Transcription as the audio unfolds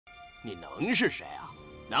你能是谁啊？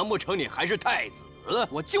难不成你还是太子？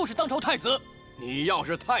我就是当朝太子。你要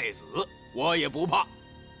是太子，我也不怕。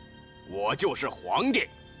我就是皇帝，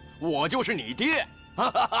我就是你爹。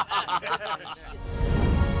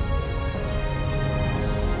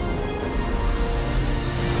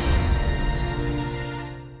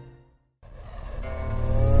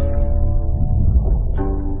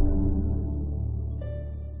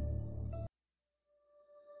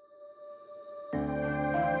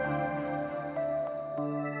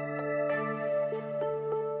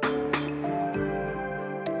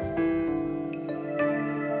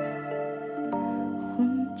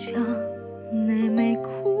内眉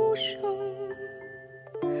哭声，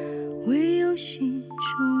唯有心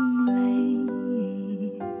中泪。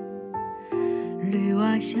绿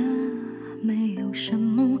瓦下没有什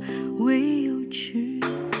么，唯有痴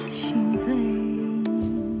心醉。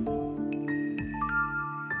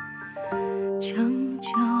墙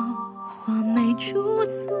角画眉驻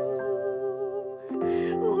足，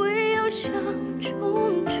唯有相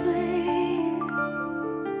中追。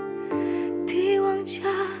帝王家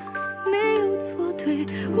没有错对，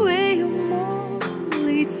唯有梦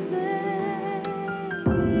里醉。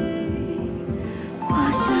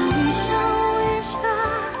华夏雨上，屋檐下，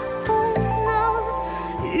不能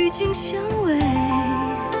与君相偎。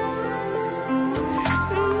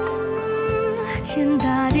天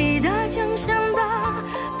大地大，江山大，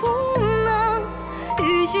不能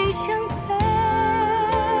与君相配。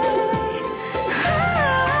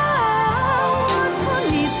我错，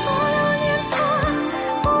你错，流年错，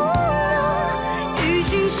不能与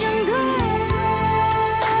君相对。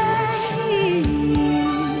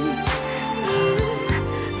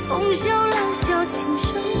风萧浪笑，情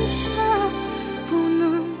深深，不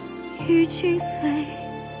能与君随。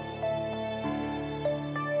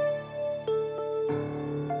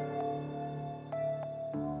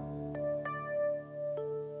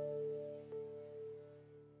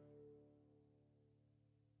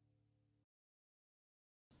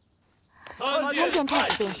参见太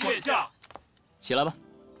子殿下。起来吧。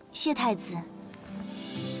谢太子。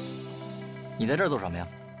你在这儿做什么呀？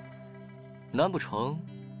难不成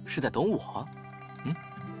是在等我？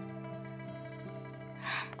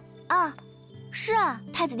啊，是啊，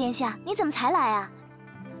太子殿下，你怎么才来啊？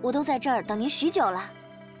我都在这儿等您许久了。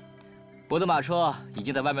我的马车已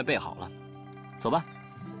经在外面备好了，走吧。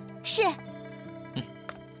是。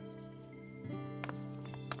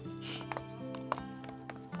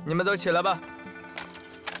你们都起来吧。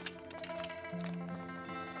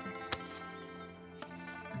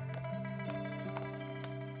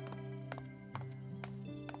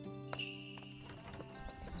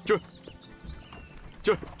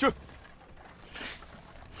这。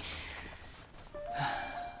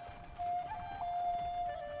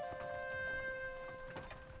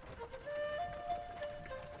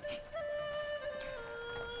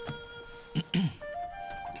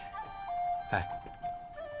哎，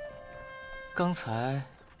刚才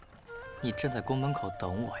你站在宫门口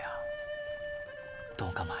等我呀？等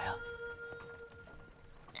我干嘛呀？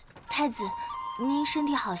太子，您身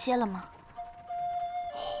体好些了吗？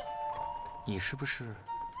你是不是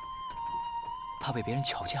怕被别人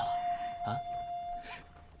瞧见了啊？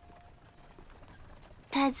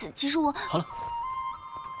太子，其实我……好了，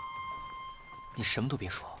你什么都别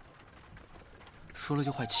说，说了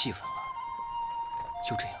就坏气氛了。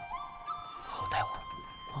就这样，好好待会儿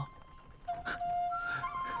啊。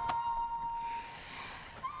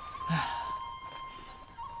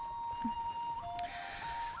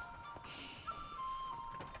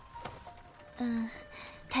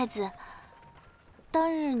太子，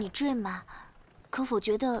当日你坠马，可否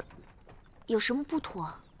觉得有什么不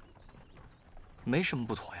妥？没什么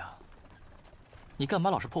不妥呀。你干嘛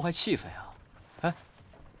老是破坏气氛呀？哎，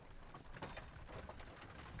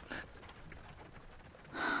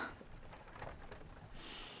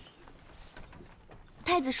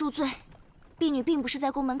太子恕罪，婢女并不是在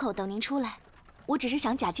宫门口等您出来，我只是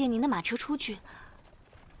想假借您的马车出去。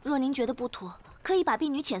若您觉得不妥，可以把婢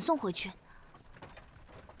女遣送回去。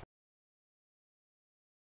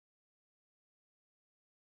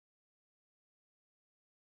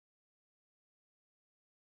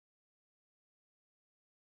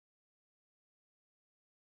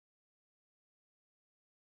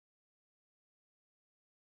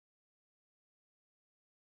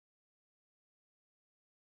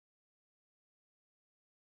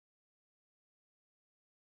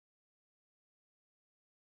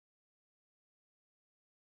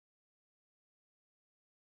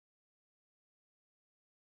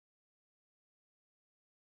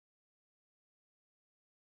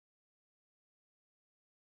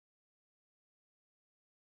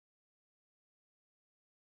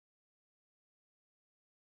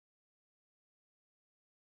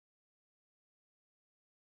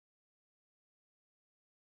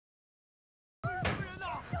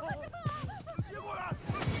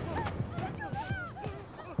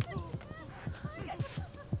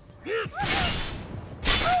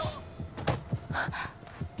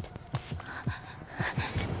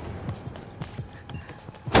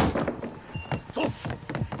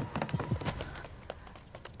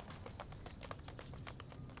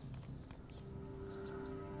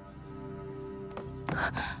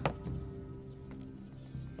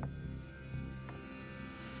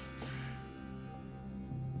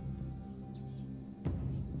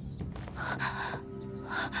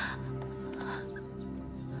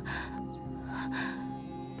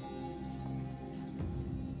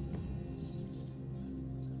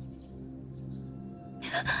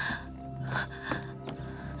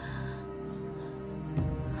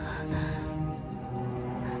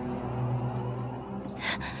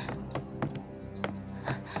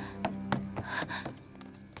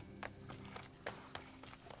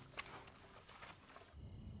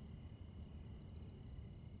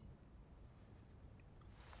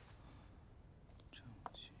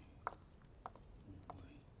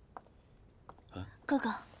哥哥，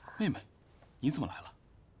妹妹，你怎么来了？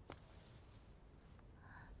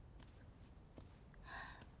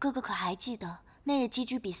哥哥可还记得那日击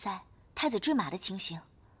狙比赛太子坠马的情形？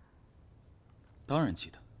当然记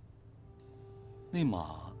得。那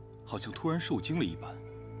马好像突然受惊了一般，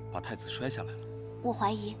把太子摔下来了。我怀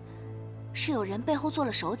疑是有人背后做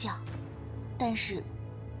了手脚，但是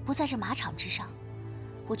不在这马场之上。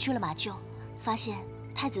我去了马厩，发现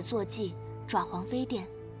太子坐骑爪黄飞电，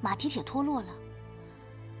马蹄铁脱落了。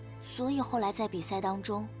所以后来在比赛当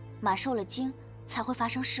中，马受了惊，才会发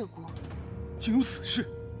生事故。竟有此事！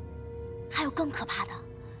还有更可怕的。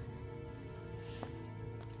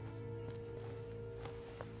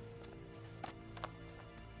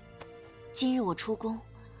今日我出宫，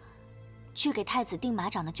去给太子定马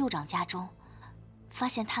掌的旧长家中，发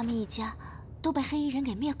现他们一家都被黑衣人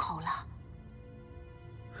给灭口了。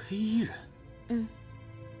黑衣人？嗯。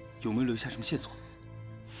有没有留下什么线索？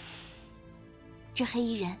这黑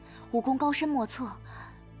衣人武功高深莫测，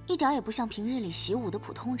一点也不像平日里习武的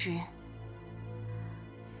普通之人。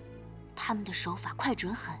他们的手法快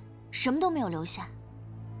准狠，什么都没有留下。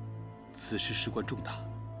此事事关重大，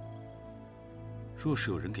若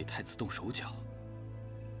是有人给太子动手脚，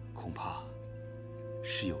恐怕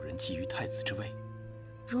是有人觊觎太子之位。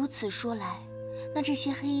如此说来，那这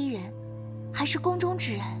些黑衣人还是宫中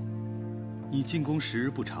之人。你进宫时日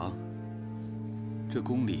不长，这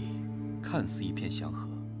宫里看似一片祥和，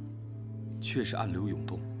却是暗流涌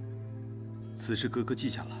动。此事哥哥记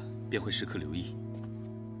下了，便会时刻留意。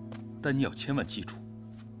但你要千万记住，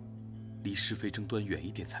离是非争端远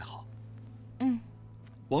一点才好。嗯。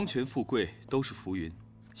王权富贵都是浮云，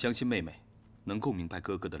相信妹妹能够明白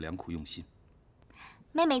哥哥的良苦用心。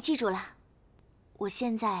妹妹记住了，我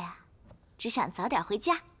现在啊，只想早点回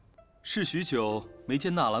家。是许久没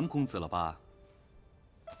见纳兰公子了吧？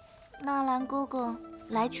纳兰哥哥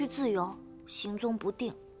来去自由，行踪不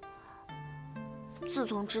定。自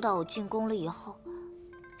从知道我进宫了以后，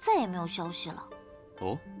再也没有消息了。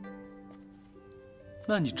哦，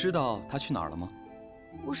那你知道他去哪儿了吗？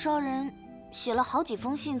我捎人写了好几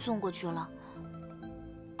封信送过去了，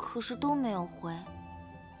可是都没有回。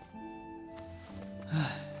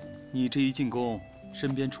唉，你这一进宫，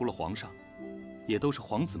身边除了皇上，也都是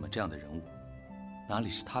皇子们这样的人物，哪里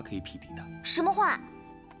是他可以匹敌的？什么话！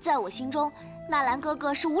在我心中，纳兰哥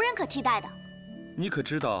哥是无人可替代的。你可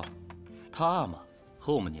知道，他阿玛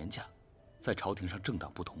和我们年家在朝廷上政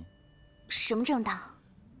党不同。什么政党？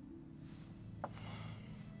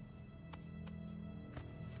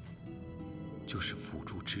就是辅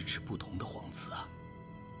助支持不同的皇子啊。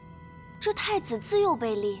这太子自幼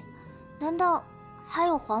被立，难道还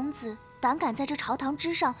有皇子胆敢在这朝堂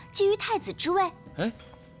之上觊觎太子之位？哎，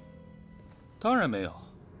当然没有，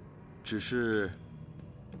只是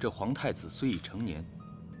这皇太子虽已成年，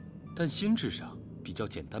但心智上比较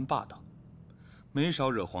简单霸道，没少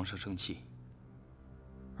惹皇上生气。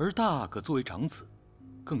而大阿哥作为长子，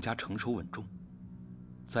更加成熟稳重。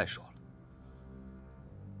再说了，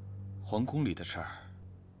皇宫里的事儿，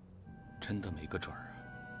真的没个准儿啊。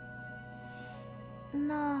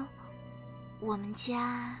那我们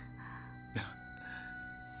家……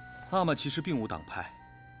阿玛其实并无党派，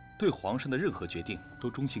对皇上的任何决定都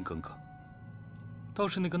忠心耿耿。倒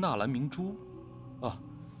是那个纳兰明珠，啊，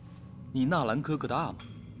你纳兰哥哥的阿玛，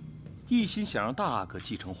一心想让大阿哥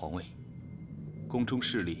继承皇位，宫中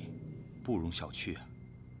势力不容小觑啊。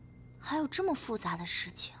还有这么复杂的事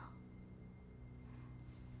情？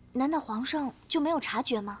难道皇上就没有察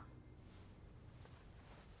觉吗？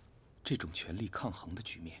这种权力抗衡的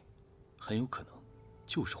局面，很有可能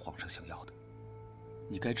就是皇上想要的。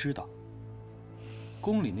你该知道，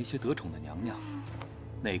宫里那些得宠的娘娘，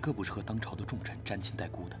哪个不是和当朝的重臣沾亲带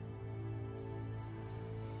故的？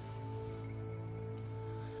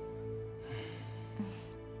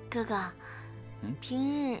哥哥，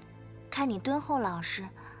平日看你敦厚老实，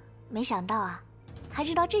没想到啊，还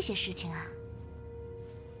知道这些事情啊。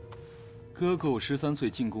哥哥我13岁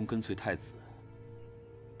进宫跟随太子，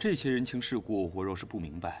这些人情世故，我若是不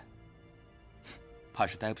明白，怕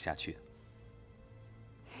是待不下去的。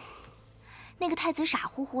那个太子傻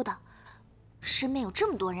乎乎的，身边有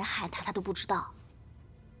这么多人害他，他都不知道。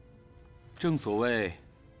正所谓，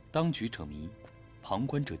当局者迷，旁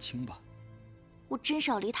观者清吧。我真是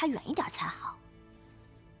要离他远一点才好。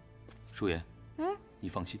舒言，你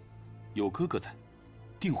放心，有哥哥在，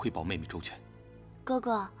定会保妹妹周全。哥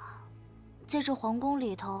哥，在这皇宫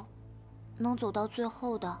里头，能走到最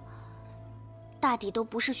后的，大抵都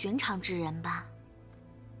不是寻常之人吧？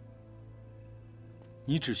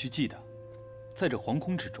你只需记得，在这皇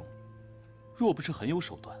宫之中，若不是很有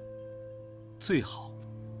手段，最好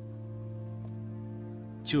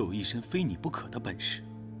就有一身非你不可的本事。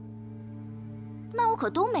那我可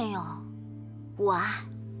都没有，我啊，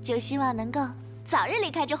就希望能够早日离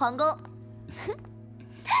开这皇宫。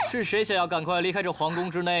是谁想要赶快离开这皇宫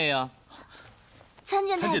之内呀？参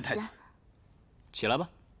见太子。起来吧。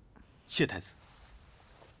谢太子。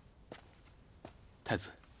太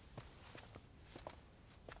子。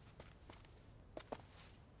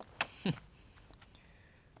哼。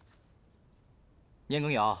年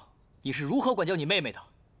羹尧，你是如何管教你妹妹的？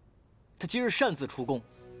她今日擅自出宫，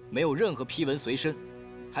没有任何批文随身，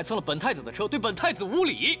还蹭了本太子的车，对本太子无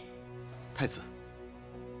礼。太子，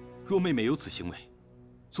若妹妹有此行为，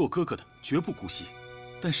做哥哥的绝不姑息。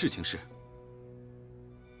但事情是，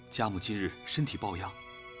家母今日身体抱恙，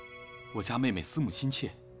我家妹妹思慕心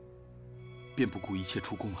切，便不顾一切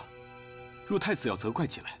出宫了。若太子要责怪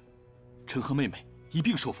起来，臣和妹妹一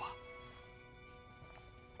并受罚。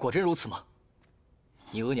果真如此吗？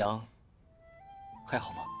你额娘还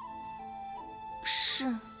好吗？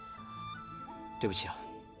是。对不起啊，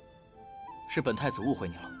是本太子误会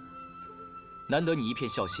你了。难得你一片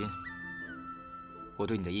孝心，我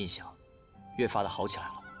对你的印象越发的好起来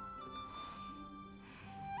了。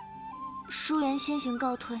舒言先行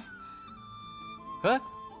告退。哎，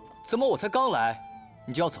怎么我才刚来，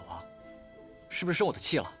你就要走啊？是不是生我的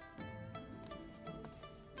气了？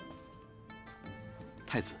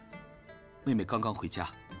太子，妹妹刚刚回家，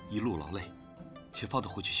一路劳累，且放她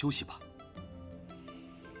回去休息吧。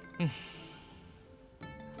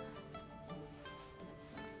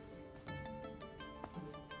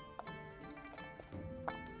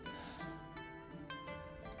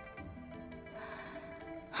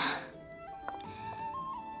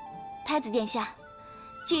太子殿下，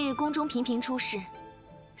近日宫中频频出事，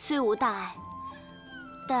虽无大碍，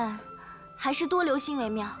但还是多留心为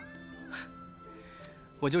妙。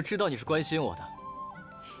我就知道你是关心我的。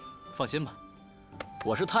放心吧，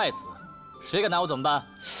我是太子，谁敢拿我怎么办？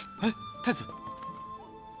哎，太子，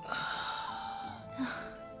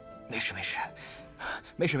没事没事，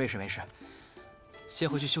没事没事没事，先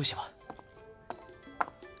回去休息吧。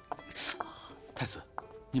太子，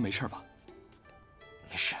你没事吧？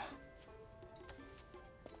没事。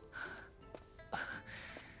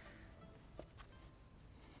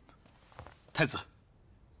太子，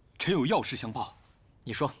臣有要事相报。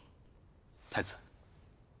你说。太子，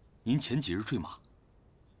您前几日坠马，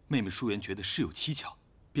妹妹舒言觉得事有蹊跷，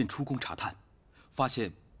便出宫查探，发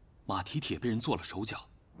现马蹄铁被人做了手脚，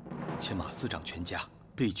且马司长全家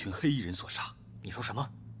被一群黑衣人所杀。你说什么？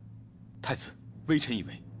太子，微臣以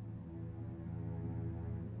为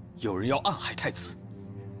有人要暗害太子。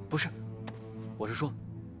不是，我是说，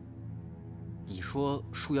你说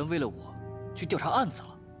舒言为了我去调查案子了？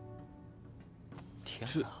天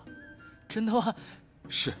哪，真的吗？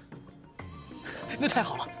是。那太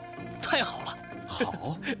好了，太好了。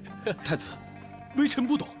好，太子，微臣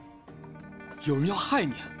不懂，有人要害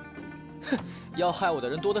你。哼，要害我的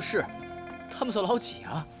人多的是，他们算老几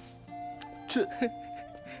啊？这，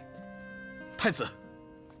太子，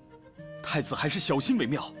太子还是小心为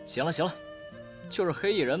妙。行了行了，就是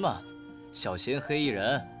黑衣人嘛，小心黑衣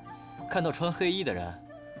人。看到穿黑衣的人，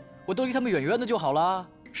我都离他们远远的就好了，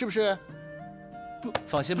是不是？不，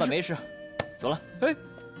放心吧，没事。走了。哎，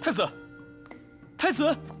太子，太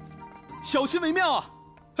子，小心为妙啊！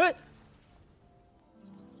哎，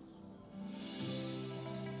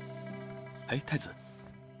哎，太子，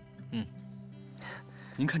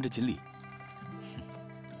您看这锦鲤。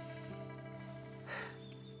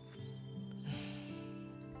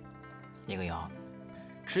年羹尧，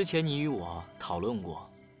之前你与我讨论过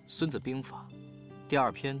《孙子兵法》第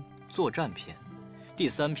2篇作战篇，第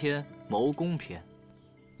3篇谋攻篇，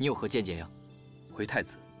你有何见解呀？回太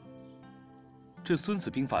子，这《孙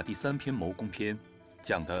子兵法》第3篇谋攻篇，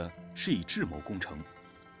讲的是以智谋攻城，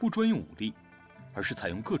不专用武力，而是采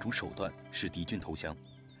用各种手段使敌军投降。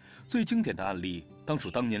最经典的案例，当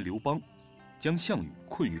属当年刘邦将项羽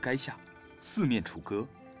困于垓下，四面楚歌，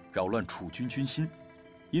扰乱楚军军心，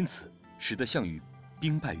因此使得项羽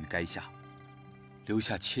兵败于垓下，留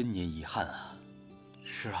下千年遗憾啊！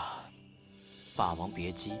是啊，霸王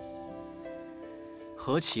别姬，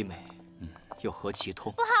何其美，又何其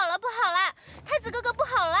痛！不好了，不好了，太子哥哥不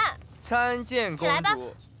好了！参见公主。起来吧。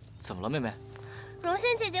怎么了，妹妹？荣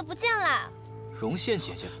仙姐姐不见了。荣仙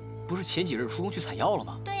姐姐不是前几日出宫去采药了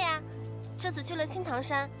吗？对呀，这次去了青塘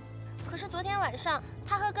山。可是昨天晚上，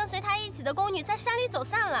她和跟随她一起的宫女在山里走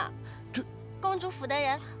散了。这公主府的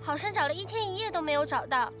人好生找了1天1夜都没有找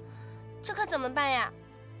到，这可怎么办呀？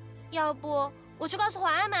要不我去告诉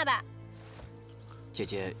皇阿玛吧。姐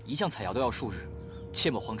姐一向采药都要数日，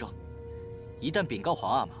切莫慌张。一旦禀告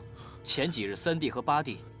皇阿玛，前几日3弟和8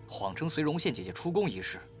弟谎称随荣县姐姐出宫一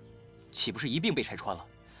事，岂不是一并被拆穿了？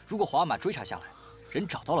如果皇阿玛追查下来，人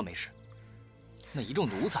找到了没事，那一众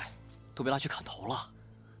奴才都被拉去砍头了。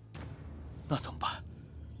那怎么办？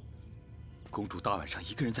公主大晚上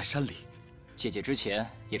一个人在山里，姐姐之前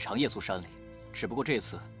也常夜宿山里，只不过这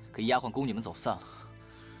次跟丫鬟宫女们走散了。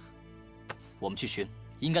我们去寻，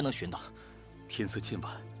应该能寻到。天色渐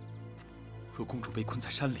晚，若公主被困在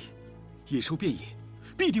山里，野兽遍野，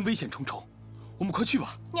必定危险重重。我们快去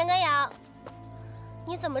吧。年羹尧，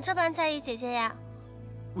你怎么这般在意姐姐呀？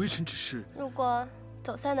微臣只是……如果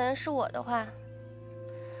走散的人是我的话，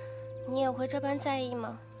你也会这般在意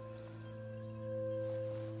吗？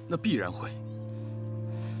那必然会。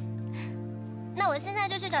那我现在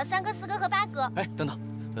就去找3哥、4哥和8哥。哎，等等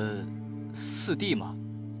，4弟嘛，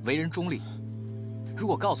为人中立，如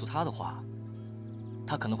果告诉他的话，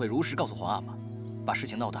他可能会如实告诉皇阿玛，把事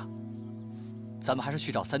情闹大。咱们还是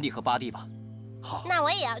去找3弟和8弟吧。好。那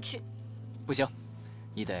我也要去。不行，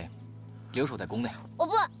你得留守在宫内。我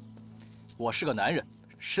不。我是个男人，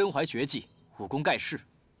身怀绝技，武功盖世，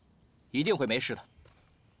一定会没事的。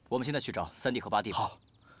我们现在去找3弟和8弟吧。好。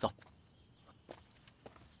走。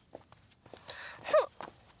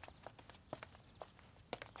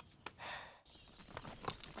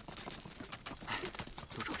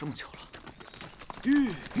都找这么久了。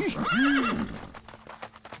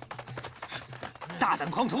大胆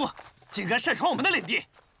狂徒，竟敢擅闯我们的领地！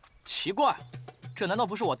奇怪，这难道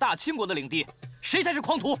不是我大清国的领地？谁才是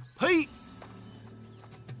狂徒？呸！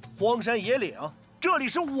荒山野岭，这里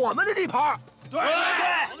是我们的地盘。对，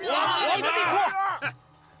我们地主。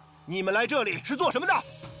你们来这里是做什么的？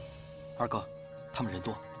二哥，他们人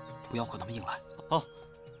多，不要和他们硬来。好，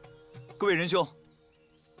各位仁兄，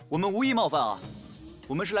我们无意冒犯啊，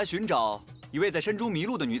我们是来寻找一位在山中迷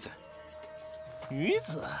路的女子。女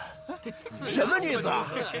子？什么女子啊？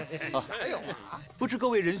不知各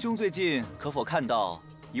位仁兄最近可否看到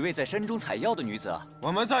一位在山中采药的女子啊？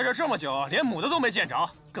我们在这这么久，连母的都没见着，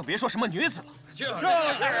更别说什么女子了。就是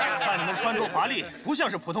看你们穿着华丽，不像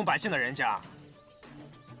是普通百姓的人家。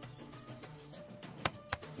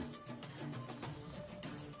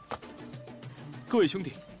各位兄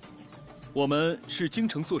弟，我们是京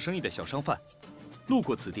城做生意的小商贩，路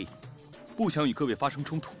过此地，不想与各位发生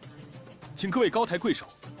冲突，请各位高抬贵手，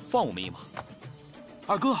放我们一马。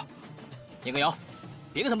二哥，年羹尧，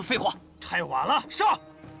别跟他们废话。太晚了，上！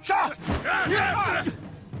上！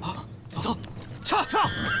啊，走，撤！3、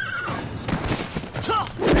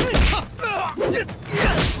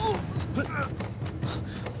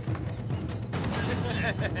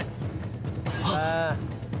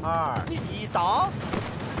2、1，打！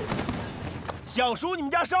想赎你们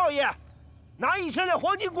家少爷，拿1000两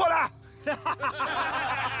黄金过来！带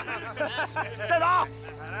走！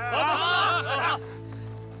走！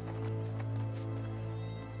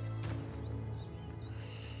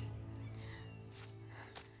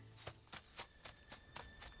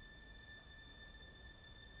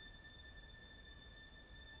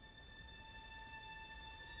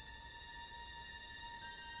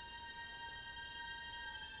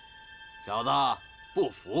小子，不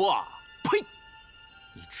服啊！呸！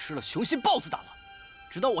你吃了雄心豹子胆了，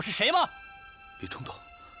知道我是谁吗？别冲动。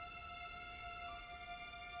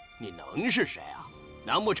你能是谁啊？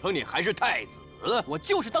难不成你还是太子？我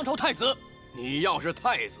就是当朝太子。你要是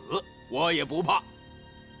太子，我也不怕。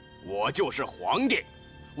我就是皇帝，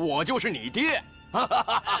我就是你爹。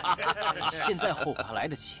现在后悔还来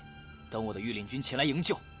得及，等我的御林军前来营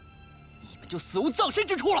救，你们就死无葬身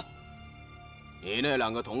之处了。你那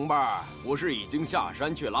2个同伴不是已经下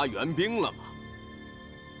山去拉援兵了吗？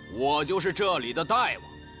我就是这里的大王，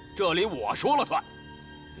这里我说了算。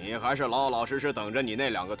你还是老老实实等着你那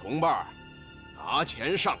2个同伴拿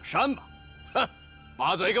钱上山吧。哼，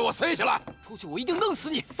把嘴给我塞起来！出去，我一定弄死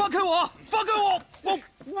你！放开我！放开我！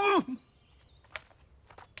我。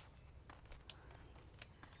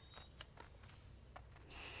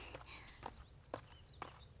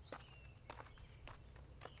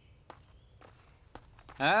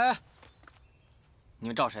哎，你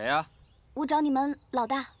们找谁呀？我找你们老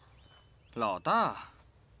大。老大？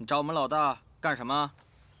你找我们老大干什么？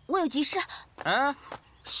我有急事。哎，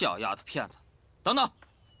小丫头片子，等等。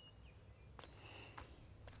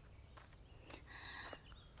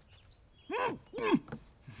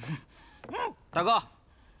大哥，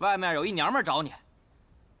外面有一娘们找你。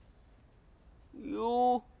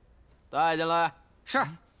哟，带进来。是。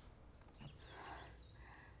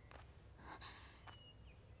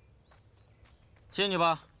进去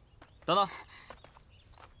吧。等等，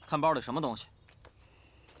看包里什么东西？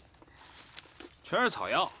全是草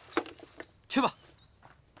药。去吧。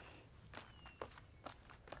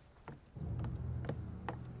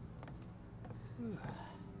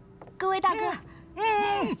各位大哥。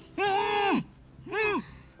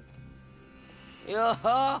哟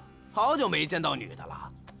呵，好久没见到女的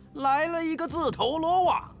了，来了一个自投罗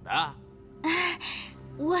网的。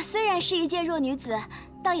我虽然是一介弱女子，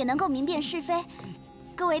倒也能够明辨是非。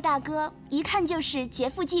各位大哥一看就是劫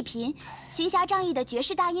富济贫、行侠仗义的绝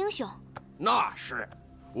世大英雄。那是，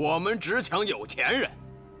我们只抢有钱人，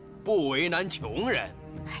不为难穷人。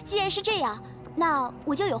既然是这样，那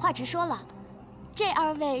我就有话直说了。这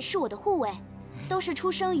2位是我的护卫，都是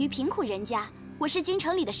出生于贫苦人家，我是京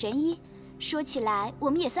城里的神医。说起来，我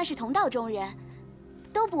们也算是同道中人，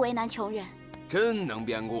都不为难穷人。真能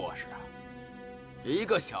编故事啊！一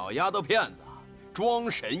个小丫头片子装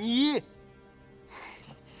神医。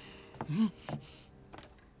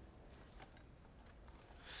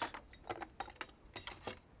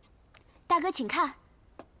大哥，请看。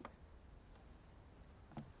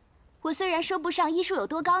我虽然说不上医术有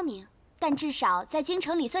多高明，但至少在京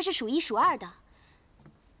城里算是数1数2的。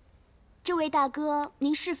这位大哥，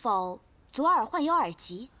您是否左耳患有耳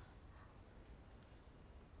疾？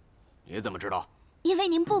你怎么知道？因为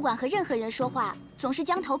您不管和任何人说话，总是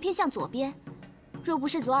将头偏向左边。若不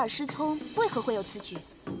是左耳失聪，为何会有此举？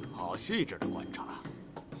好细致的观察。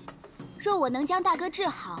若我能将大哥治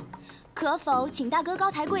好，可否请大哥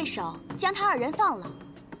高抬贵手，将他2人放了？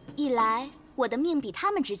一来我的命比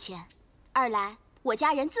他们值钱，二来我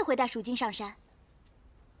家人自会带赎金上山。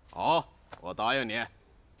好，我答应你。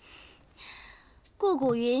故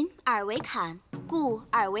古云：耳为坎，故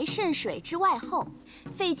耳为肾水之外候。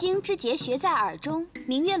肺经之结穴在耳中，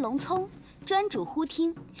名曰龙聪，专主呼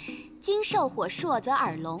听。经受火烁则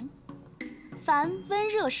耳聋。凡温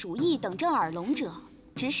热暑疫等症耳聋者，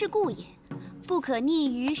直是故也。不可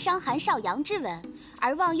逆于伤寒少阳之吻，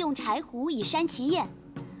而妄用柴胡以煽其咽，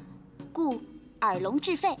故耳聋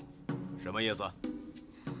治肺。什么意思？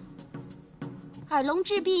耳聋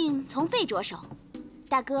治病从肺着手。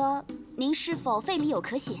大哥，您是否肺里有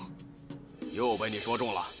咳血？又被你说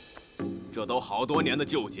中了，这都好多年的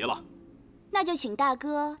旧疾了。那就请大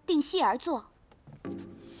哥定息而坐，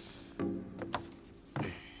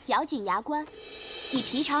咬紧牙关，以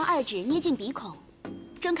皮长2指捏进鼻孔，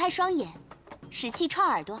睁开双眼，使气串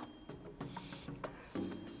耳朵。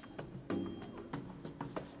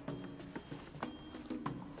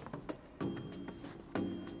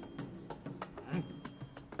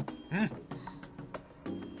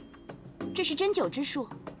这是针灸之术。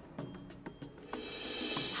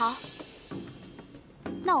好，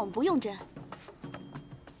那我们不用针。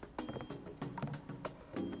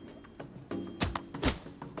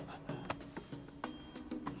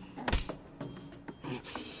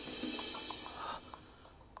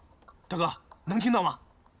大哥，能听到吗？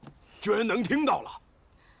居然能听到了。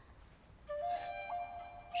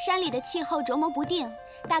山里的气候琢磨不定，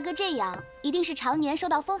大哥这样一定是常年受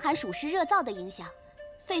到风寒暑湿热燥的影响，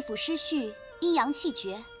肺腑失序，阴阳气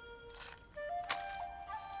绝。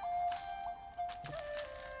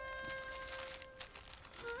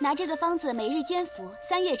拿这个方子每日煎服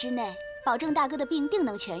，3月之内，保证大哥的病定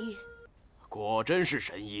能痊愈。果真是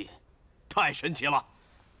神医，太神奇了。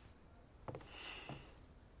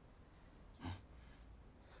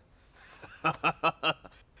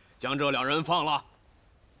将这2人放了，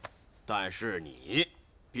但是你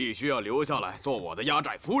必须要留下来做我的压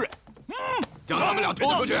寨夫人，将他们俩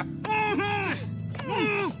拖出去。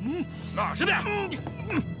哪儿去的？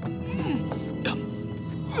走！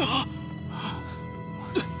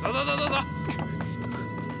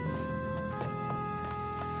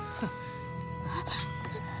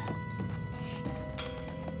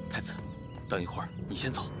太子，等一会儿，你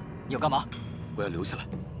先走。你要干嘛？我要留下来，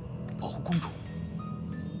保护公主。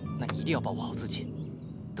那你一定要保护好自己。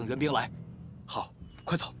等援兵来。好，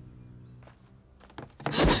快走。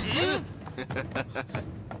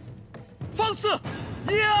放肆！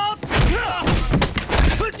呀！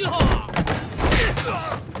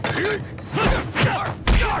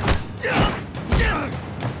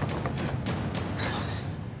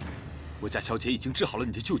我家小姐已经治好了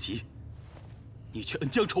你的旧疾，你却恩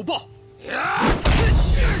将仇报。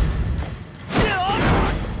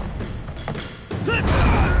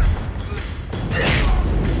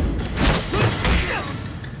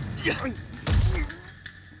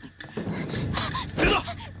别动！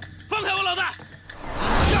放开我老大，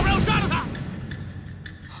要不然我杀了他！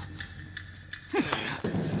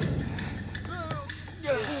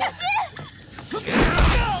小心！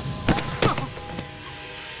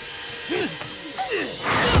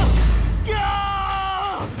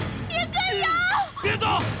别干扰！别动！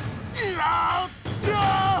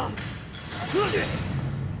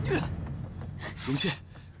容县，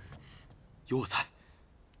有我在。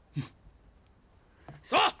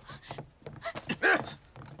走！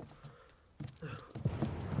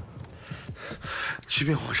启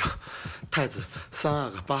禀皇上，太子3阿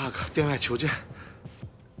哥、8阿哥殿外求见。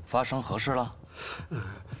发生何事了？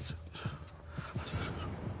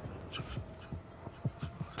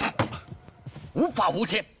无法无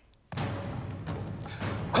天！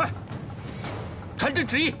快，传朕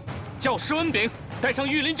旨意，叫施文炳带上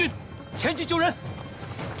御林军前去救人。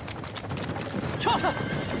撤！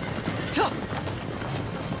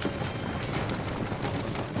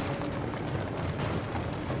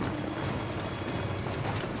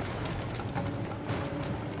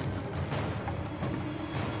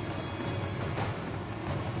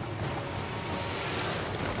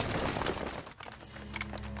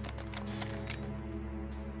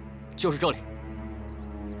就是这里。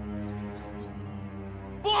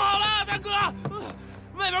不好了，大哥，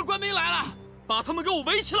外边官兵来了，把他们给我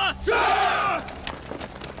围起来！是。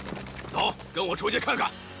走，跟我出去看看。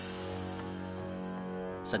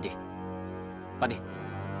三弟、八弟，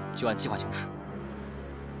就按计划行事，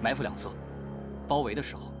埋伏两侧，包围的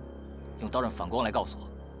时候，用刀刃反光来告诉我。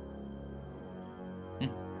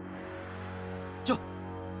就。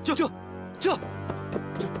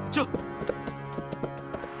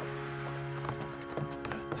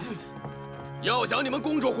要想你们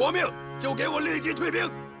公主活命，就给我立即退兵，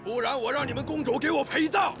不然我让你们公主给我陪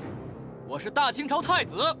葬。我是大清朝太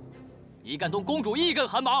子，你敢动公主一根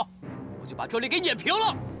汗毛，我就把这里给碾平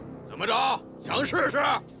了。怎么着？想试试？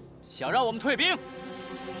想让我们退兵？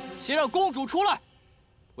先让公主出来，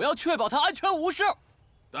我要确保她安全无事。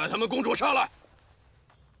带他们公主上来。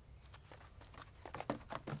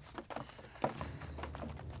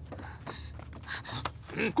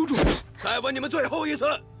公主，再问你们最后一次，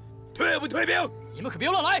退不退兵？你们可别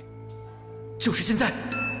乱来！就是现在！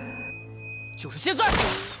就是现在！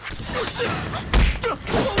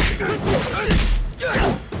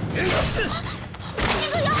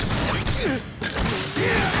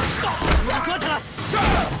抓起来！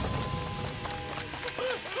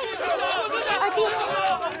二弟，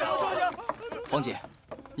皇姐，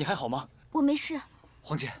你还好吗？我没事。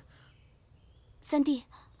皇姐，三弟，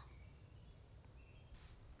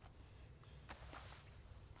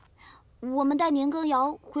我们带年羹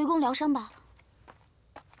尧回宫疗伤吧。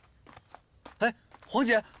哎，皇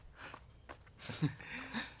姐，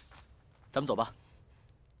咱们走吧。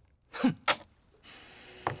哼，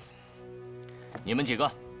你们几个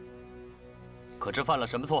可知犯了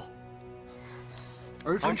什么错？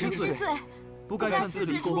儿臣知罪，不该擅自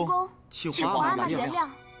离出宫，请皇阿玛原谅。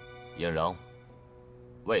晏仍，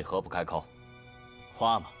为何不开口？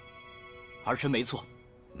皇阿玛，儿臣没错。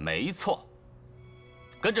没错。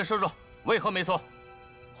跟朕说说，为何没错？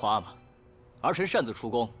皇阿玛，儿臣擅自出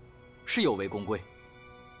宫，是有违宫规，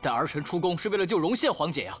但儿臣出宫是为了救容县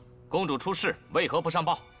皇姐呀。公主出事，为何不上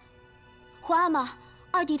报？皇阿玛，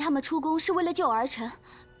二弟他们出宫是为了救儿臣，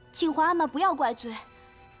请皇阿玛不要怪罪。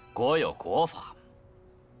国有国法，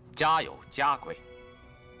家有家规。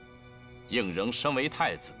应仍身为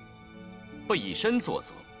太子，不以身作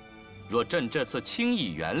则。若朕这次轻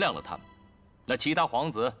易原谅了他们，那其他皇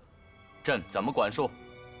子，朕怎么管束？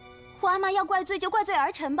皇阿玛要怪罪就怪罪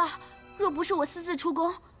儿臣吧。若不是我私自出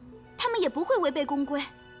宫，他们也不会违背宫规。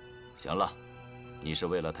行了，你是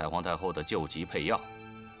为了太皇太后的救急配药，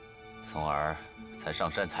从而才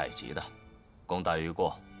上山采集的，功大于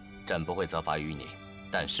过，朕不会责罚于你。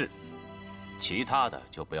但是，其他的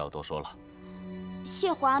就不要多说了。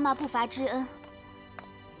谢皇阿玛不罚之恩。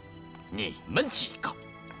你们几个，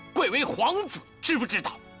贵为皇子，知不知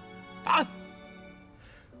道？啊！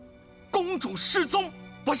公主失踪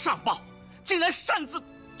不上报，竟然擅自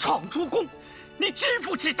闯出宫，你知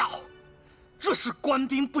不知道？若是官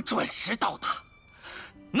兵不准时到达，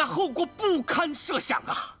那后果不堪设想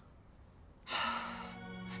啊！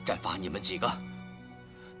朕罚你们几个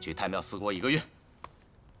去太庙4国1个月。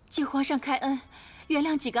请皇上开恩，原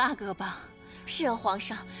谅几个阿哥吧。是啊，皇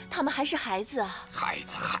上，他们还是孩子啊。孩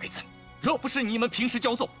子，若不是你们平时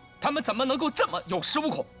骄纵，他们怎么能够这么有恃无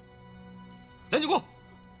恐？梁军公，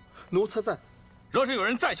奴才在。若是有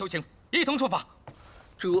人再求情，一同处罚。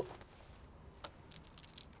这，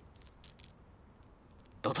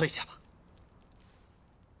都退下吧。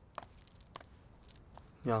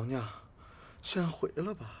娘娘，先回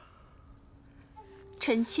了吧。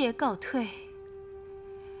臣妾告退。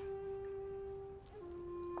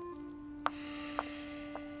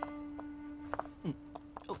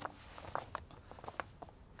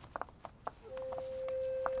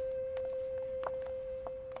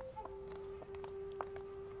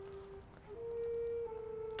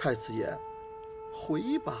太子爷，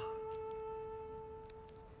回吧。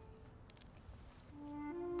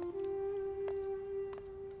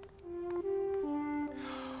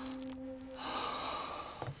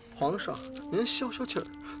皇上，您消消气儿，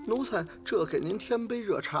奴才这给您添杯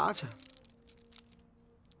热茶去。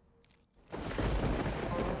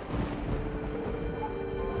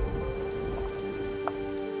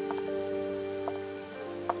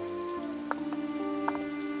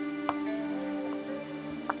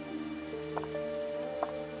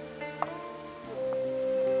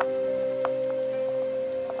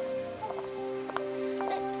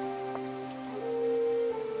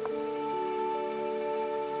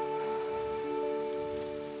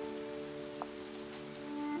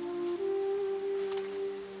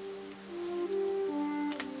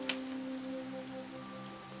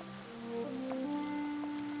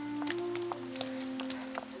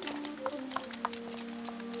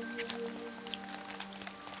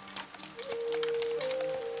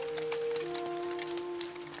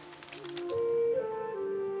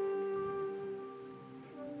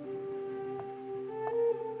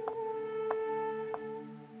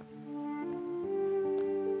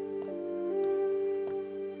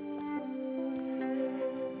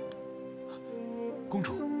公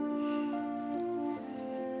主，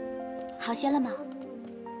好些了吗？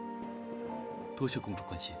多谢公主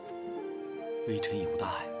关心，微臣已无大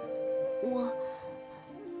碍。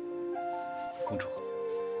公主，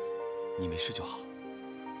你没事就好。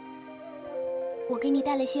我给你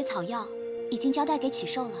带了些草药，已经交代给启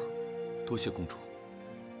寿了。多谢公主。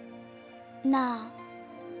那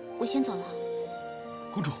我先走了。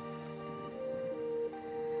公主，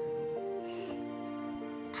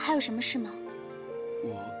还有什么事吗？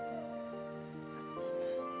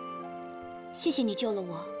谢谢你救了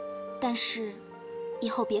我，但是以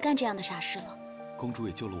后别干这样的傻事了。公主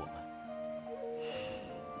也救了我们。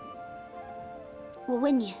我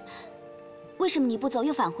问你，为什么你不走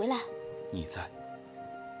又返回来？你在，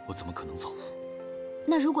我怎么可能走？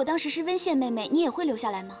那如果当时是温宪妹妹，你也会留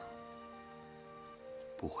下来吗？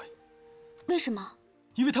不会。为什么？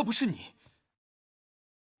因为她不是你。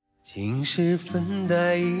今时分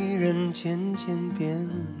担一人，渐渐变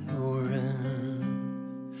路人。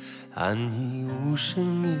安逸无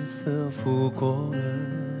声，夜色拂过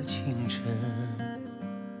了清晨。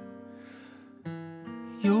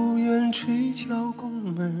有缘吹敲宫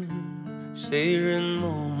门，谁人默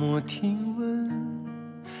默听闻？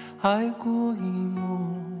爱过一抹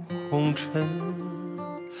红尘，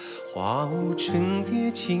花舞成蝶，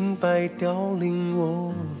清白凋零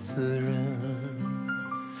我自认。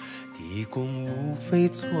地宫无非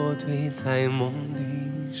错对，在梦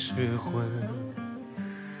里失魂。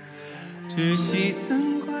只惜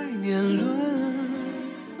怎怪年轮，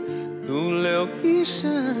独留一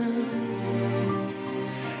生。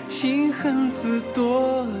情恨自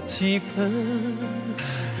多几本，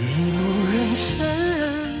一怒认真，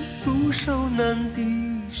俯首难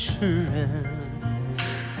敌世人。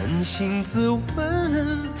扪心自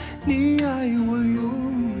问，你爱我有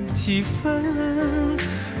几分？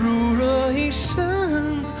如若一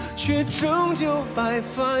生，却终究白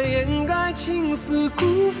发掩盖青丝，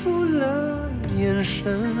辜负了眼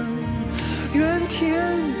神。怨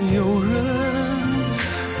天尤人，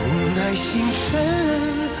无奈星辰，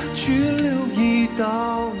去留一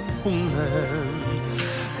道红门。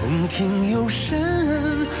宫廷有声，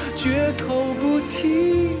绝口不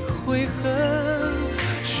提悔恨。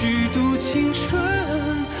虚度青春，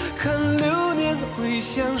看流年回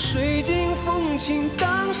响，水晶风情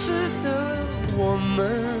当时的我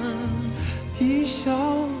们，一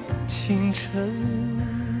笑倾城。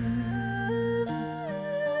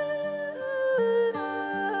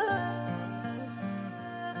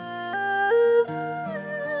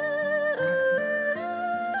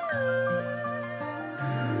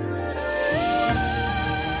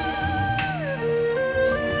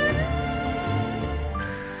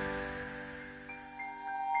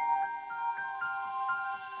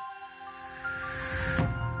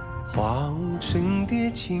花舞成蝶，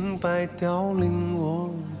清白凋零我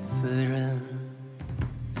自认。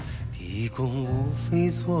一共无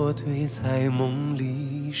非作对，在梦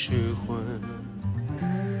里失魂。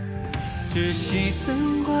只惜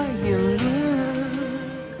怎怪年轮，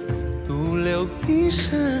独留一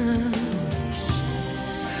生。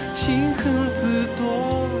情恨自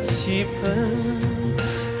多几本，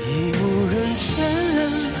一无人真，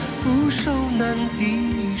俯首难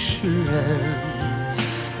敌世人。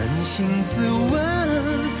扪心自问，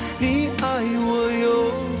你爱我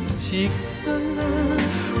有几分？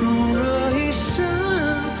如若一生，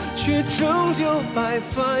却终究白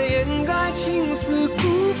发掩盖青丝，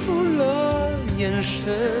辜负了眼神。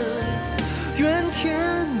怨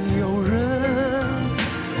天尤人，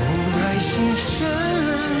无奈心深，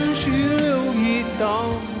去留一道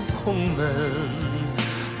空门。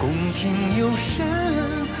宫廷有声，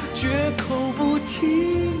绝口不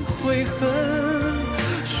提悔恨。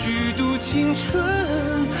虚度青春，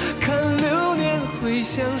看流年回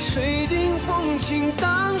响，水晶风情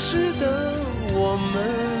当时的我们。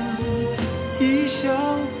一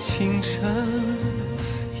笑倾城，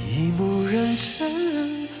一目认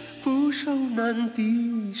真，俯首难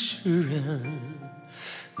敌世人。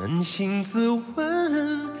扪心自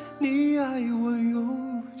问，你爱我有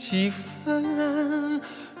几分？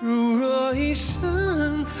如若一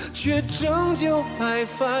生，却终究白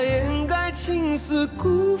发掩盖青丝，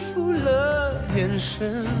辜负了眼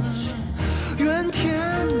神。怨天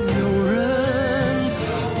尤人，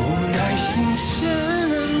无奈心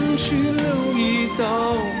深，去留一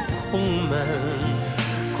道空门。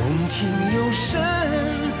宫廷有声，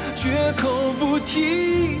绝口不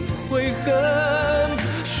提悔恨。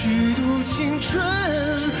虚度青春，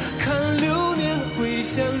看流年回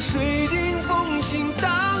响，水晶风情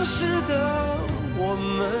当时的我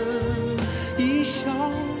们。一笑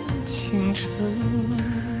倾城。